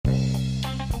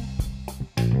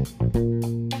Hi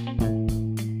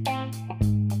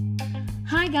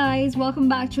guys, welcome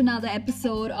back to another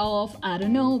episode of I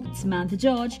Don't Know with Samantha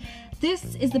George.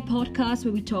 This is the podcast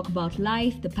where we talk about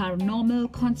life, the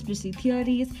paranormal, conspiracy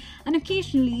theories, and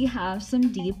occasionally have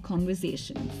some deep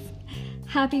conversations.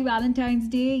 Happy Valentine's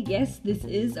Day. Yes, this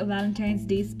is a Valentine's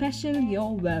Day special.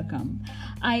 You're welcome.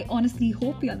 I honestly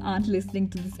hope you aren't listening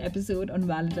to this episode on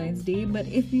Valentine's Day, but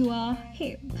if you are,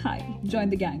 hey, hi,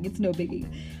 join the gang. It's no biggie.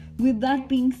 With that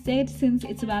being said, since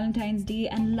it's Valentine's Day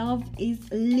and love is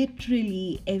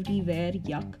literally everywhere,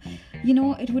 yuck,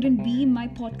 it wouldn't be my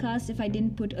podcast if I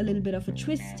didn't put a little bit of a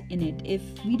twist in it, if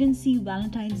we didn't see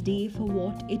Valentine's Day for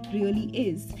what it really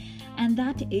is. And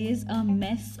that is a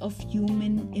mess of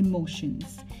human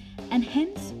emotions. And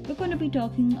hence, we're going to be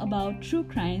talking about true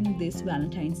crime this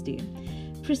Valentine's Day.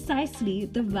 Precisely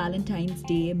the Valentine's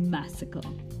Day Massacre.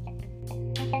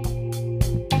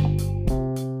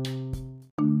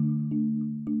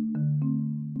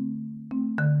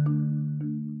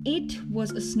 It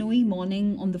was a snowy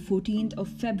morning on the 14th of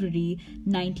February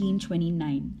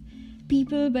 1929.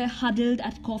 People were huddled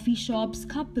at coffee shops,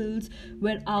 couples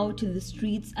were out in the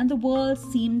streets, and the world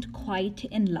seemed quite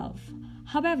in love.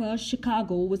 However,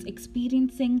 Chicago was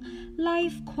experiencing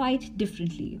life quite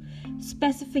differently,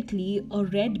 specifically a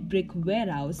red brick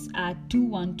warehouse at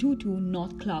 2122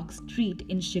 North Clark Street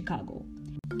in Chicago.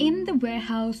 In the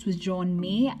warehouse was John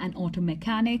May, an auto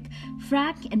mechanic,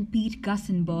 Frank and Pete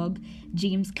Gussenberg,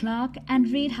 James Clark,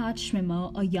 and Reinhard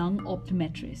Schwimmer, a young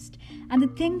optometrist. And the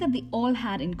thing that they all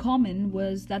had in common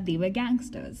was that they were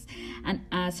gangsters. And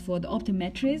as for the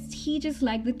optometrist, he just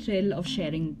liked the thrill of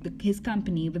sharing his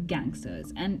company with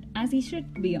gangsters, and as he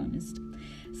should, be honest.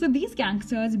 So these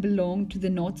gangsters belonged to the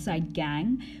Northside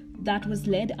Gang that was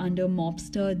led under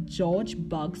mobster George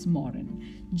Bugs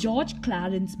Moran. George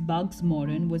Clarence Bugs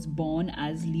Moran was born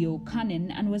as Leo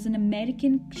Cunnin and was an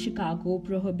American Chicago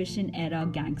Prohibition-era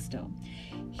gangster.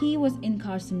 He was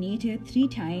incarcerated 3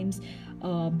 times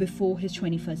before his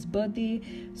 21st birthday,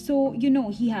 so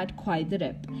he had quite the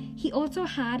rep. He also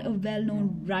had a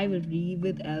well-known rivalry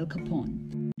with Al Capone.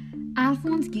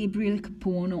 Alphonse Gabriel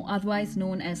Capone, or otherwise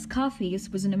known as Scarface,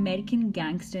 was an American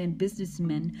gangster and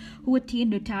businessman who attained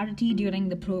notoriety during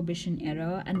the Prohibition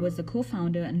era and was the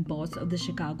co-founder and boss of the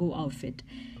Chicago outfit.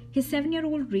 His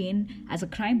 7-year-old reign as a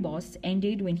crime boss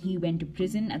ended when he went to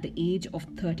prison at the age of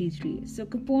 33. So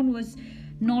Capone was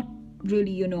not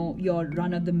really, your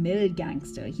run-of-the-mill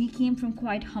gangster. He came from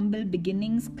quite humble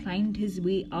beginnings, climbed his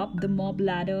way up the mob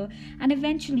ladder, and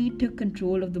eventually took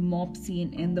control of the mob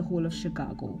scene in the whole of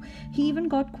Chicago. He even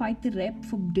got quite the rep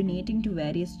for donating to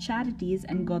various charities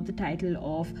and got the title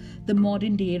of the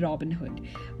modern-day Robin Hood.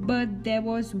 But there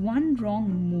was one wrong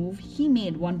move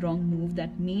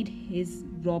that made his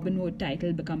Robin Hood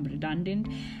title become redundant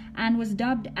and was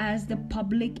dubbed as the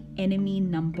Public Enemy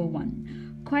Number 1.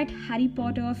 Quite Harry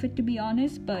Potter of it, to be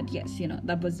honest, but yes,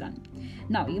 that was done.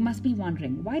 Now, you must be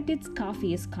wondering, why did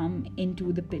Scarface come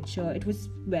into the picture? It was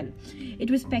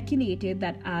speculated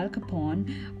that Al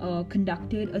Capone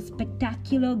conducted a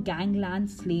spectacular gangland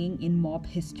slaying in mob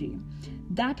history.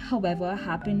 That, however,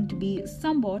 happened to be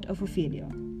somewhat of a failure.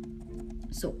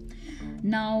 So,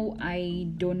 now, I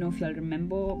don't know if y'all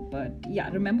remember, but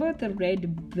yeah, remember the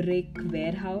red brick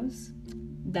warehouse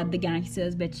that the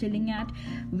gangsters were chilling at?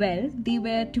 Well, they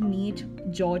were to meet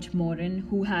George Moran,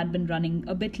 who had been running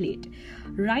a bit late.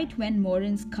 Right when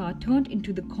Moran's car turned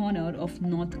into the corner of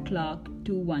North Clark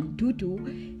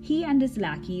 2122, he and his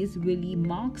lackeys Willie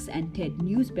Marks and Ted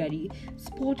Newsbury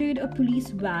spotted a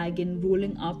police wagon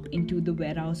rolling up into the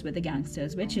warehouse where the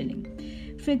gangsters were chilling.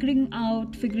 Figuring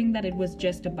that it was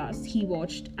just a bus, he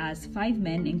watched as 5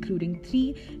 men, including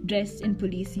 3 dressed in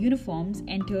police uniforms,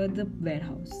 entered the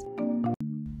warehouse.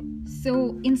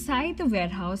 So inside the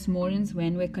warehouse, Moran's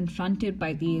men were confronted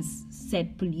by these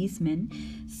said policemen.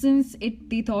 Since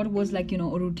they thought it was like, a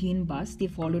routine bus, they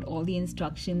followed all the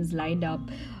instructions, lined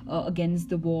up against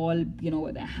the wall,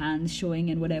 with their hands showing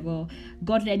and whatever,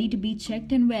 got ready to be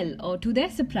checked. And well, to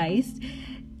their surprise,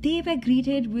 they were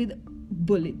greeted with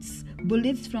bullets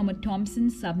from a Thompson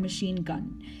submachine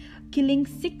gun, killing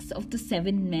 6 of the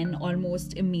 7 men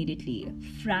almost immediately.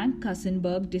 Frank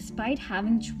Gussenberg, despite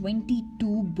having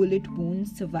 22 bullet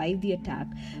wounds, survived the attack,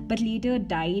 but later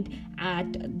died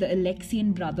at the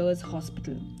Alexian Brothers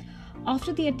Hospital.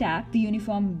 After the attack, the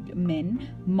uniformed men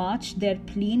marched their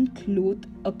plainclothes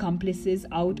accomplices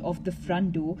out of the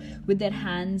front door with their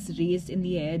hands raised in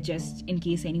the air just in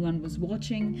case anyone was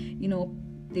watching.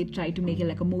 They tried to make it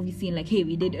like a movie scene, like, hey,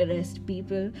 we did arrest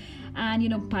people,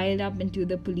 and piled up into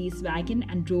the police wagon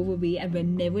and drove away and were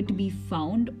never to be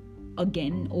found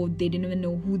again, or they didn't even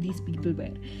know who these people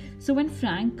were. So when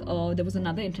Frank, there was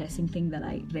another interesting thing that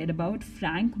I read about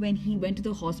Frank. When he went to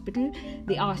the hospital,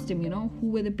 they asked him, who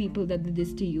were the people that did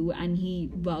this to you, and he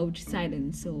vowed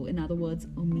silence. So in other words,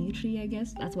 omertary, I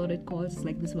guess that's what it calls. It's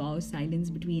like this vow of silence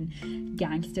between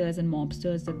gangsters and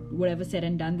mobsters, that whatever said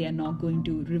and done, they are not going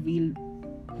to reveal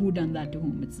who done that to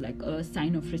whom. It's like a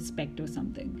sign of respect or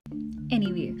something.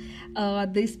 Anyway,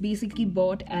 this basically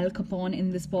brought Al Capone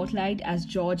in the spotlight, as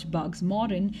George Bugs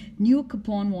Moran knew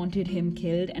Capone wanted him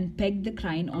killed and pegged the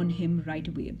crime on him right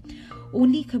away.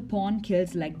 Only Capone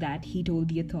kills like that, he told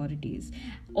the authorities,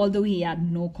 although he had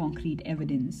no concrete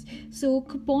evidence. So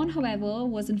Capone, however,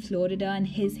 was in Florida, and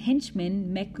his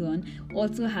henchman, McKeown,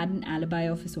 also had an alibi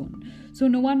of his own. So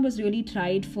no one was really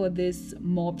tried for this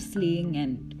mob slaying,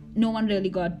 and no one really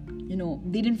got,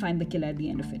 they didn't find the killer at the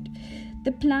end of it.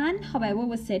 The plan, however,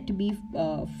 was said to be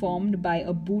formed by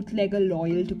a bootlegger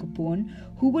loyal to Capone,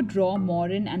 who would draw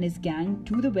Moran and his gang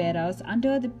to the warehouse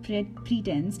under the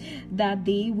pretense that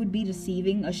they would be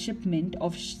receiving a shipment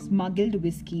of smuggled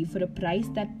whiskey for a price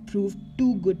that proved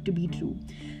too good to be true.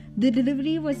 The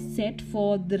delivery was set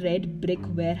for the Red Brick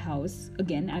Warehouse,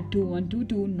 again at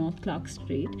 2122 North Clark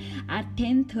Street, at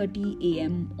 10:30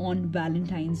 a.m. on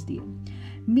Valentine's Day.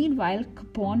 Meanwhile,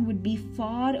 Capone would be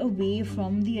far away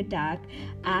from the attack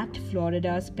at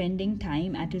Florida, spending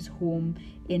time at his home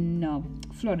in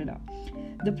Florida.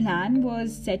 The plan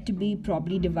was said to be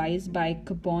probably devised by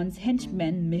Capone's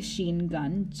henchman, machine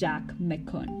gun Jack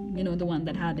McKeown, the one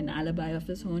that had an alibi of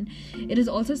his own. It is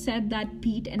also said that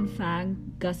Pete and Frank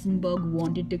Gussenberg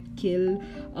wanted to kill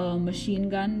Machine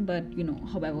Gun, but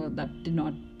however, that did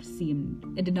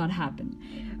not happen.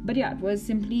 But yeah, it was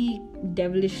simply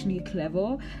devilishly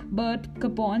clever. But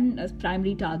Capone's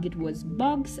primary target was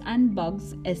Bugs, and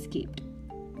Bugs escaped.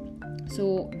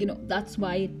 So, that's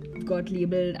why it got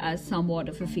labeled as somewhat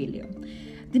of a failure.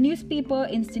 The newspaper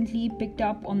instantly picked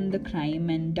up on the crime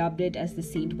and dubbed it as the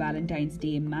St. Valentine's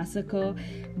Day Massacre.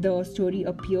 The story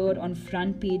appeared on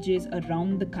front pages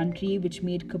around the country, which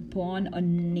made Capone a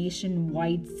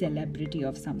nationwide celebrity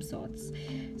of some sorts.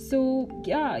 So,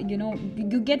 yeah,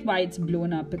 you get why it's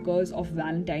blown up, because of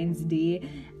Valentine's Day,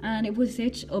 and it was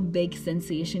such a big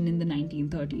sensation in the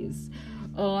 1930s.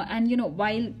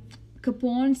 While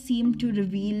Capone seemed to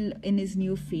reveal in his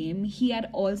new fame, he had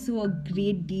also a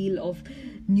great deal of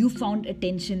newfound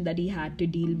attention that he had to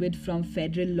deal with from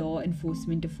federal law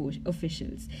enforcement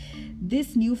officials.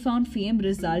 This newfound fame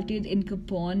resulted in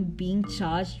Capone being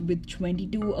charged with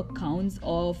 22 accounts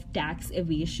of tax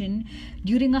evasion.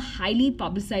 During a highly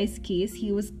publicized case,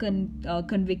 he was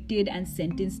convicted and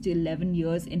sentenced to 11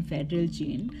 years in federal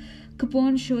jail.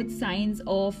 Capone showed signs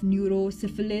of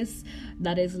neurosyphilis,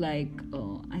 that is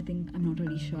I'm not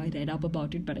really sure, I read up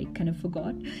about it but I kind of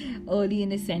forgot, early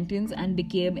in his sentence, and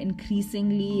became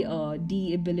increasingly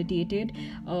debilitated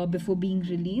before being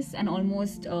released, and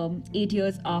almost 8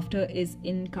 years after his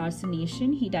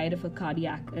incarceration, he died of a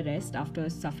cardiac arrest after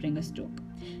suffering a stroke.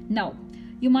 Now,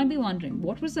 you might be wondering,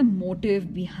 what was the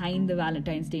motive behind the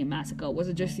Valentine's Day Massacre? Was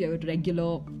it just your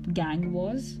regular gang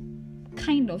wars?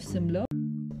 Kind of similar.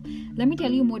 Let me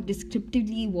tell you more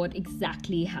descriptively what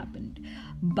exactly happened.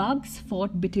 Bugs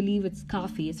fought bitterly with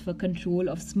Scarface for control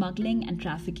of smuggling and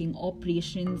trafficking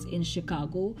operations in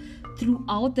Chicago.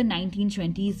 Throughout the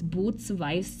 1920s, both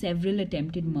survived several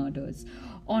attempted murders.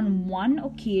 On one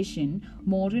occasion,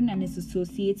 Moran and his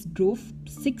associates drove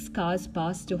 6 cars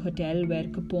past a hotel where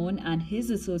Capone and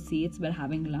his associates were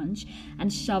having lunch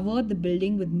and showered the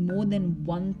building with more than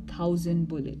 1,000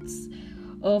 bullets.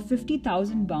 A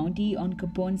 $50,000 bounty on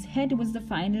Capone's head was the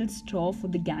final straw for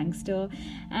the gangster,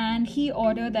 and he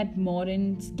ordered that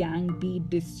Moran's gang be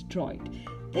destroyed.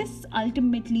 This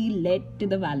ultimately led to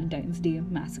the Valentine's Day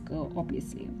Massacre,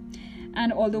 obviously.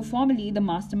 And although formally the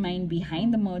mastermind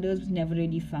behind the murders was never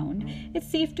really found, it's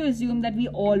safe to assume that we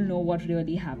all know what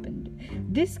really happened.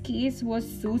 This case was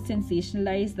so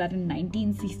sensationalized that in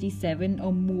 1967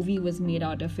 a movie was made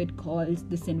out of it called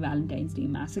The St. Valentine's Day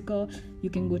Massacre. You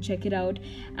can go check it out.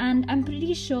 And I'm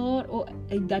pretty sure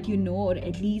that or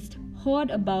at least heard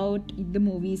about the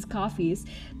movie Scarface,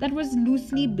 that was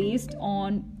loosely based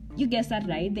on, you guessed that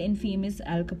right, the infamous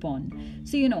Al Capone.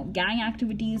 So, gang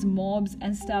activities, mobs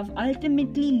and stuff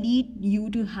ultimately lead you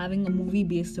to having a movie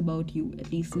based about you,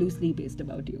 at least loosely based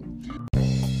about you.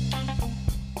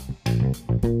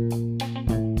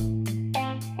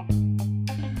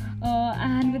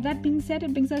 And with that being said,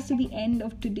 it brings us to the end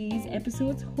of today's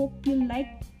episodes. Hope you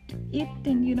liked it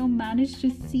and, managed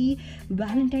to see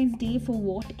Valentine's Day for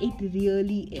what it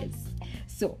really is.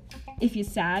 So, if you're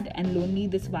sad and lonely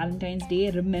this Valentine's Day,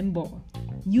 remember,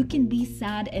 You can be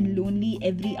sad and lonely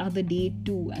every other day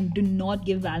too, and do not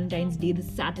give Valentine's Day the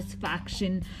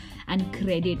satisfaction and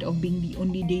credit of being the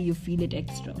only day you feel it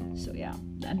extra. So yeah,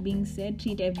 that being said,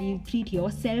 treat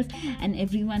yourself and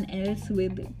everyone else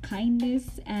with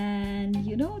kindness, and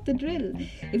you know the drill.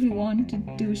 If you want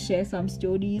to share some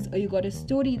stories, or you got a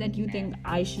story that you think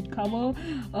I should cover,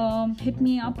 hit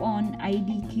me up on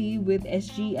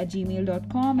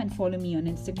idkwithsg@gmail.com and follow me on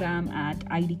Instagram at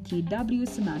idkw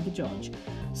Samantha George.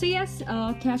 So yes,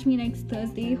 catch me next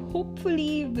Thursday,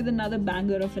 hopefully with another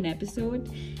banger of an episode.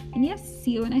 And yes,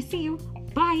 see you when I see you.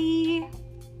 Bye.